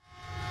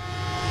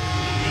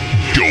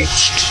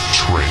Ghost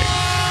Train.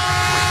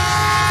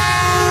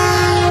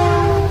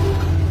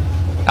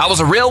 I was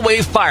a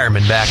railway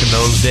fireman back in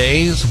those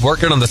days,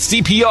 working on the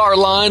CPR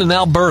line in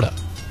Alberta.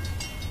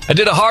 I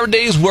did a hard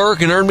day's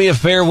work and earned me a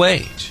fair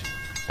wage.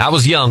 I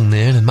was young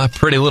then, and my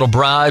pretty little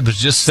bride was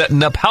just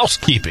setting up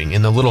housekeeping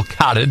in the little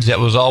cottage that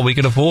was all we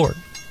could afford.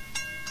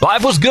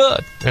 Life was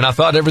good, and I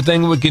thought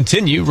everything would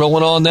continue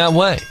rolling on that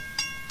way.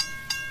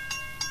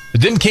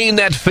 But then came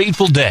that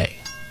fateful day,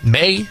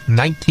 May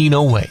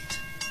 1908.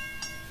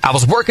 I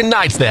was working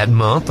nights that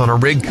month on a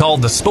rig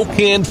called the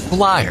Spokane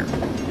Flyer.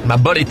 My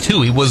buddy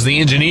Tooey was the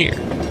engineer.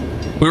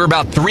 We were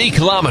about 3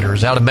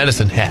 kilometers out of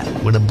Medicine Hat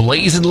when a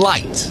blazing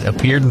light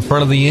appeared in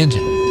front of the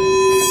engine.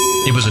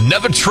 It was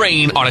another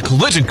train on a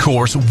collision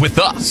course with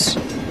us.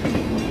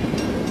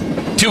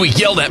 Tooey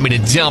yelled at me to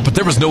jump, but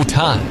there was no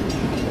time.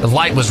 The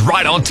light was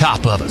right on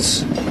top of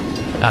us.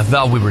 I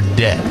thought we were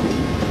dead.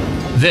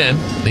 Then,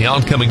 the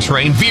oncoming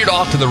train veered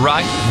off to the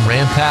right and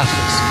ran past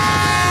us.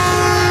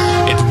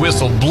 Its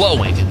whistle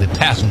blowing and the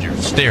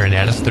passengers staring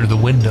at us through the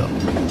window.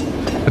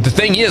 But the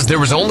thing is, there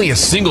was only a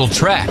single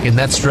track in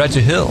that stretch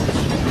of hills.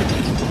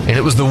 And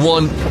it was the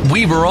one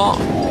we were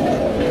on.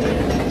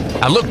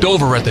 I looked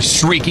over at the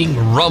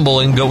shrieking,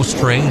 rumbling ghost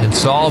train and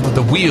saw that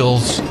the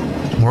wheels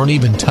weren't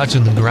even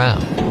touching the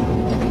ground.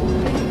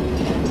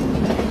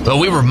 Well,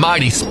 we were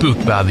mighty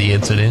spooked by the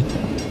incident.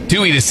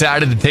 Tooey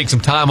decided to take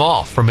some time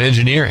off from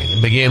engineering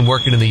and began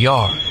working in the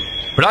yard.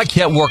 But I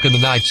kept working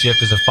the night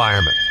shift as a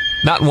fireman,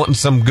 not wanting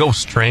some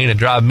ghost train to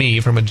drive me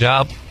from a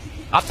job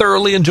I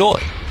thoroughly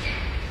enjoyed.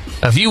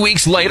 A few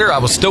weeks later, I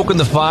was stoking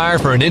the fire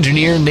for an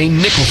engineer named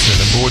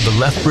Nicholson aboard the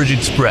Lethbridge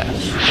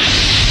Express,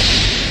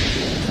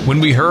 when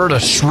we heard a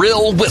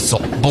shrill whistle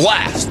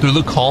blast through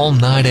the calm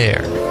night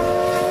air.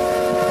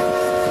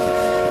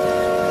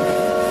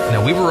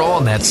 Now, we were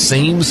on that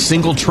same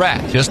single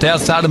track just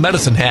outside of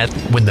Medicine Hat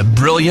when the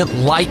brilliant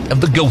light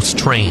of the ghost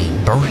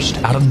train burst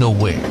out of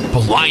nowhere,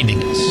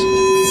 blinding us.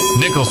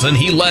 Nicholson,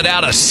 he let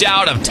out a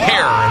shout of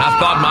terror, and I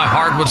thought my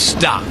heart would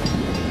stop.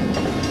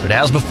 But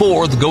as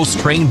before, the ghost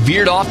train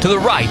veered off to the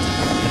right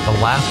at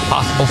the last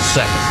possible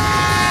second.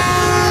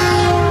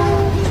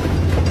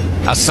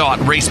 I saw it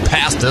race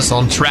past us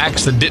on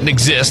tracks that didn't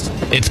exist,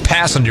 its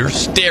passengers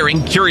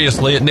staring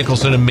curiously at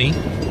Nicholson and me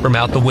from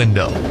out the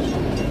window.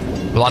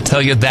 Well, I'll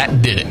tell you,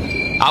 that did it.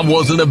 I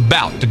wasn't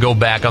about to go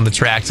back on the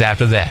tracks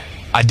after that.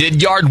 I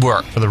did yard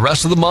work for the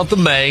rest of the month of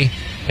May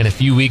and a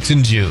few weeks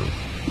in June.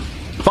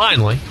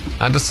 Finally,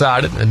 I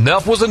decided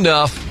enough was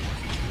enough,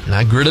 and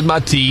I gritted my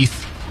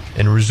teeth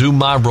and resumed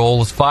my role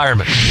as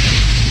fireman.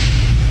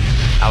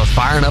 I was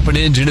firing up an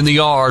engine in the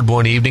yard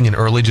one evening in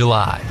early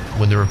July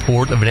when the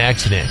report of an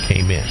accident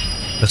came in.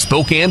 The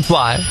Spokane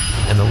Flyer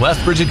and the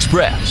Lethbridge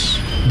Express,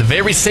 the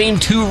very same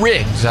 2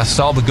 rigs I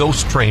saw the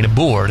ghost train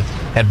aboard,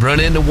 had run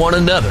into one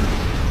another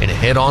in a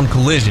head-on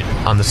collision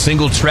on the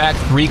single track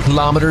 3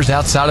 kilometers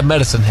outside of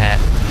Medicine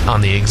Hat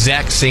on the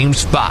exact same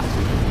spot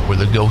where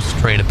the ghost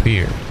train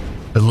appeared.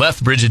 The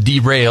Lethbridge had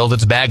derailed,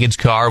 its baggage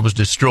car was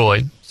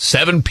destroyed.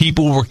 7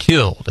 people were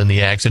killed in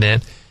the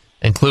accident,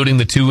 including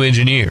the 2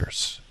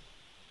 engineers.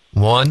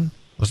 One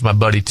was my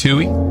buddy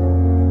Tooey,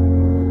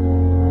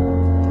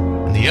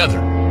 and the other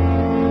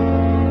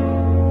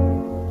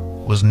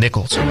was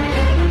Nicholson.